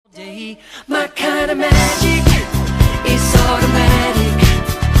me. My kind of magic is automatic.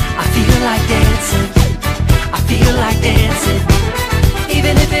 I feel like dancing, I feel like dancing.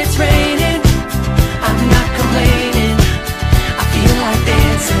 Even if it's raining, I'm not complaining. I feel like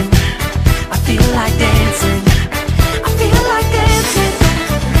dancing, I feel like dancing. I feel like dancing,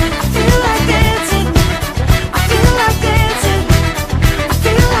 I feel like dancing. I feel like dancing, I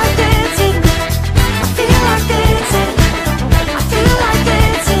feel like dancing. I feel like dancing, I feel like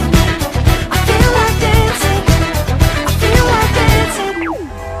dancing. I feel like dancing, I feel like dancing.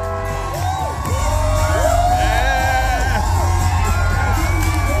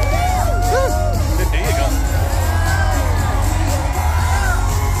 There you go.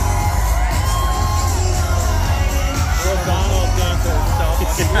 Little Donald dancer himself.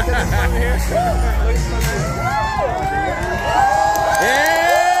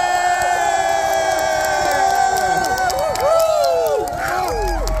 Oh yeah!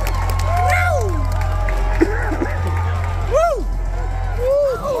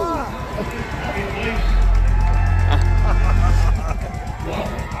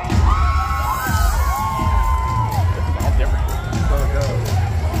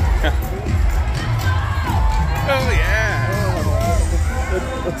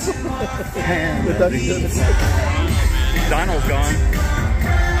 Donald's gone.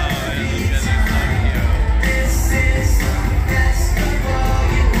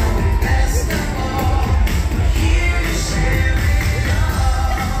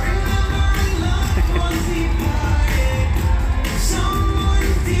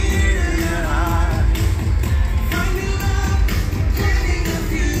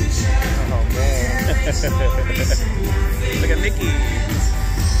 Look at Mickey.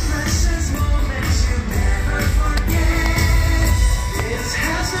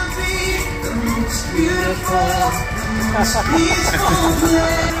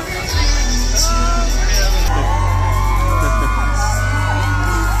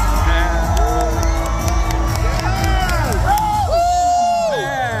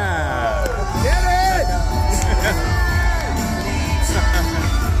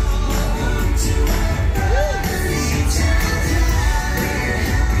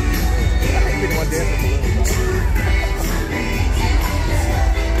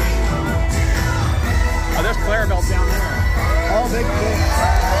 Oh, there's Clarabelle down there. Oh, big thing.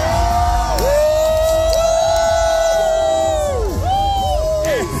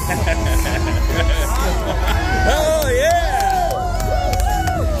 Oh yeah!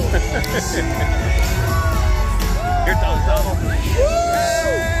 Here, Donald.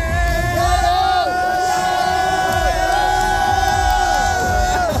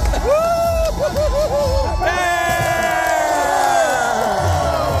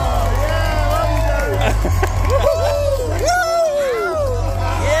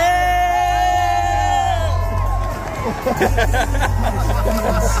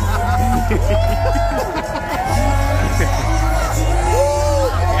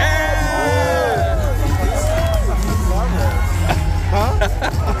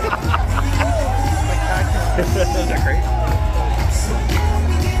 Is that great?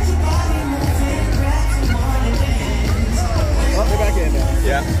 Oh, they're back in now.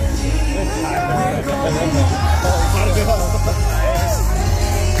 Yeah.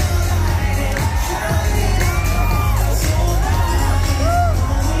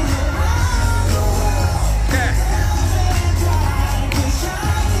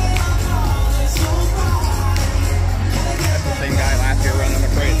 That's the same guy last year running the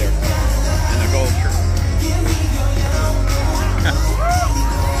parade there in the gold shirt.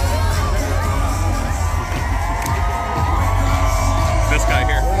 This guy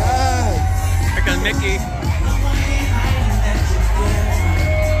here. Here comes Mickey.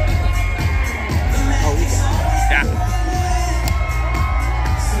 Oh, Yeah.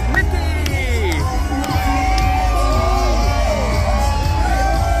 Mickey!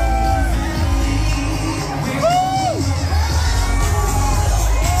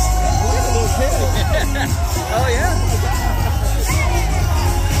 Oh yeah.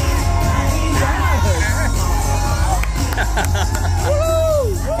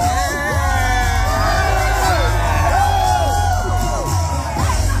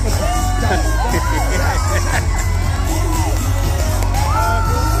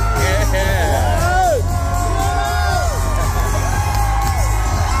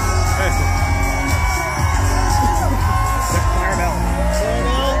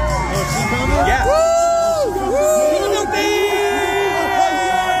 Yeah.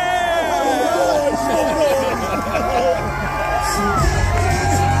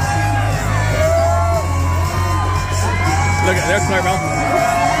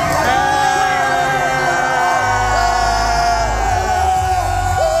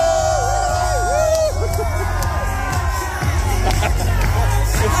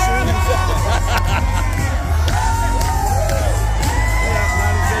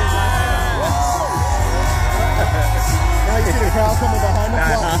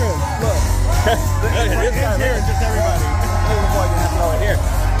 This guy's here, it's just everybody. This is the boy gonna have to throw it here.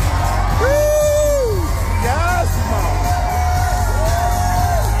 Woo! Yes, mom.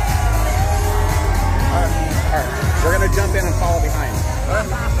 Alright, we're gonna jump in and follow behind.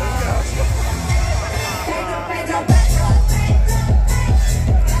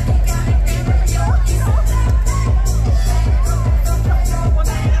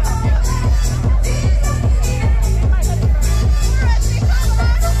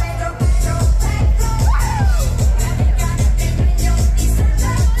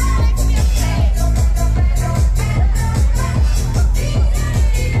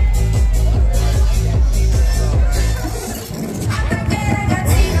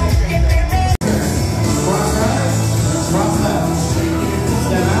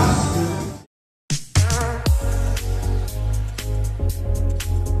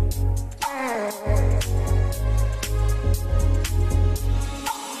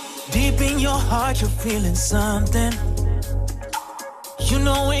 Deep in your heart, you're feeling something. You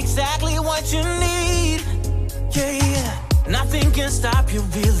know exactly what you need. Yeah, yeah. Nothing can stop you,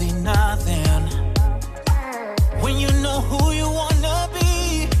 really nothing. When you know who you wanna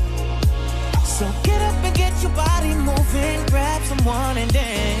be. So get up and get your body moving. Grab someone and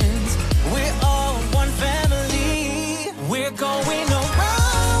dance. We're all one family. We're going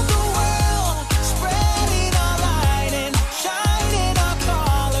around the world, spreading our light and shining our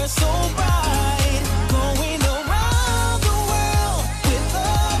colors so bright. Going around the world with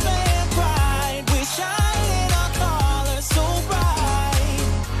love and pride. We're shining our colors so bright.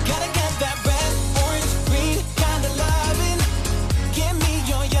 Gotta get that red, orange, green kind of loving. Give me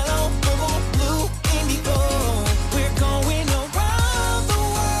your yellow, purple, blue, indigo. We're going around the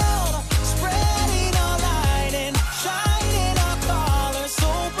world, spreading our light and shining our colors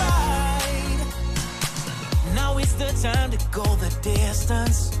so bright. Now is the time to go the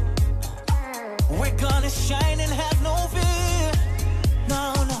distance. We're gonna shine and have no fear.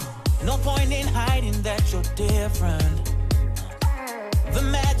 No, no, no point in hiding that you're different. The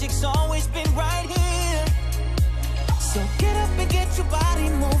magic's always been right here.